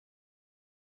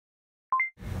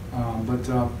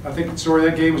I think the story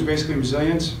of that game was basically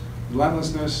resilience,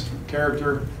 relentlessness,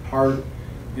 character, heart,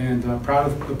 and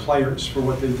proud of the players for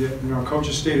what they did. Our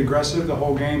coaches stayed aggressive the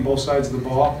whole game, both sides of the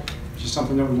ball, which is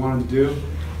something that we wanted to do.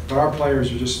 But our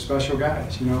players are just special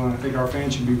guys, and I think our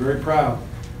fans should be very proud of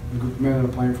the group of men that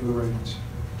are playing for the Ravens.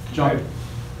 John,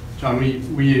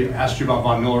 we asked you about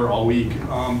Von Miller all week.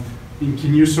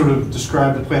 Can you sort of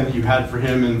describe the plan that you had for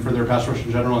him and for their pass rush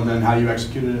in general, and then how you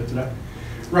executed it today?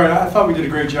 Right, I thought we did a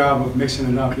great job of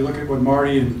mixing it up. You look at what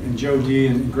Marty and Joe D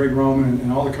and Greg Roman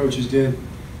and all the coaches did.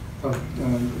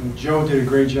 Joe did a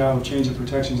great job of changing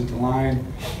protections at the line.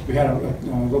 We had a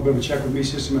little bit of a check with me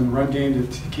system in the run game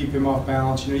to keep him off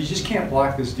balance. You just can't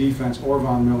block this defense or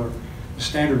Von Miller the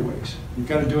standard ways. You've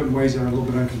got to do it in ways that are a little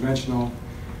bit unconventional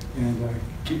and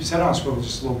keep his head on a swivel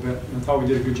just a little bit. And I thought we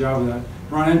did a good job of that.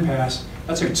 Run and pass,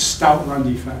 that's a stout run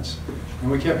defense. And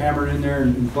we kept hammering in there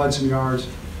and bled some yards.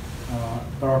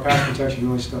 But our pass protection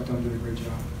really stepped up and did a great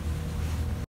job.